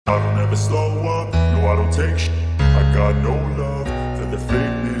I don't ever slow up, no I don't take shit. I got no love for the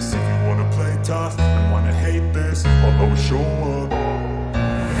fakeness. If you wanna play tough and wanna hate this, I'll always show up.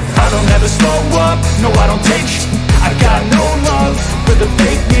 I don't ever slow up, no I don't take shit. I got no love for the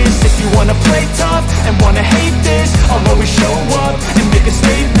fakeness. If you wanna play tough and wanna hate this, I'll always show up and make a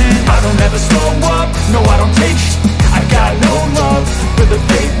statement. I don't ever slow up, no I don't take shit. I got no love for the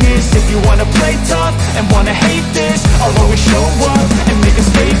fakeness. If you wanna play tough and wanna hate this, I'll always show up and make a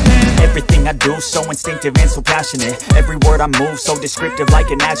statement. Everything I do so instinctive and so passionate. Every word I move so descriptive like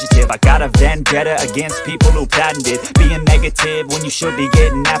an adjective. I got a vendetta against people who patented being negative when you should be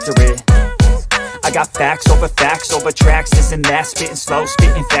getting after it. I got facts over tracks, this and that. Spitting slow,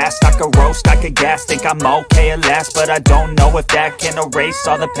 spitting fast, I could roast, I could gas. Think I'm okay at last, but I don't know if that can erase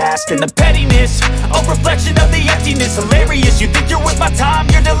all the past. And the pettiness, a reflection of the emptiness. Hilarious, you think you're worth my time,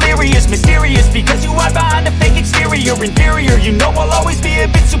 you're delirious. Mysterious, because you hide behind a fake exterior. Inferior, you know I'll always be a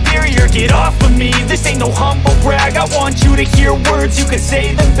bit superior. Get off of me, this ain't no humble brag. I want you to hear words, you can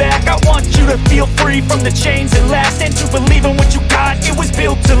say them back. I want you to feel free from the chains that last, and to believe in what you got, it was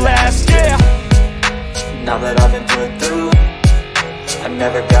built to last, yeah. Now that I've been put through, I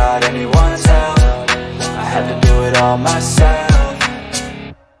never got anyone's help. I had to do it all myself.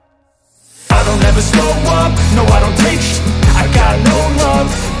 I don't ever slow up, no I don't take shit. I got no love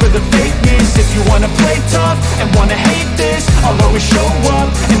for the fakeness. If you wanna play tough and wanna hate this, I'll always show up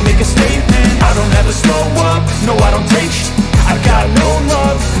and make a statement. I don't ever slow up, no I don't take shit. I got no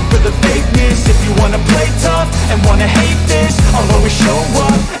love for the fakeness. If you wanna play tough and wanna hate this, I'll always show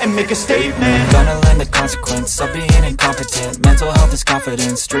up and make a statement. Gonna learn the consequence of being incompetent. Mental health is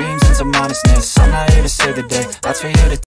confidence, dreams and some honestness. I'm not here to save the day, that's for you to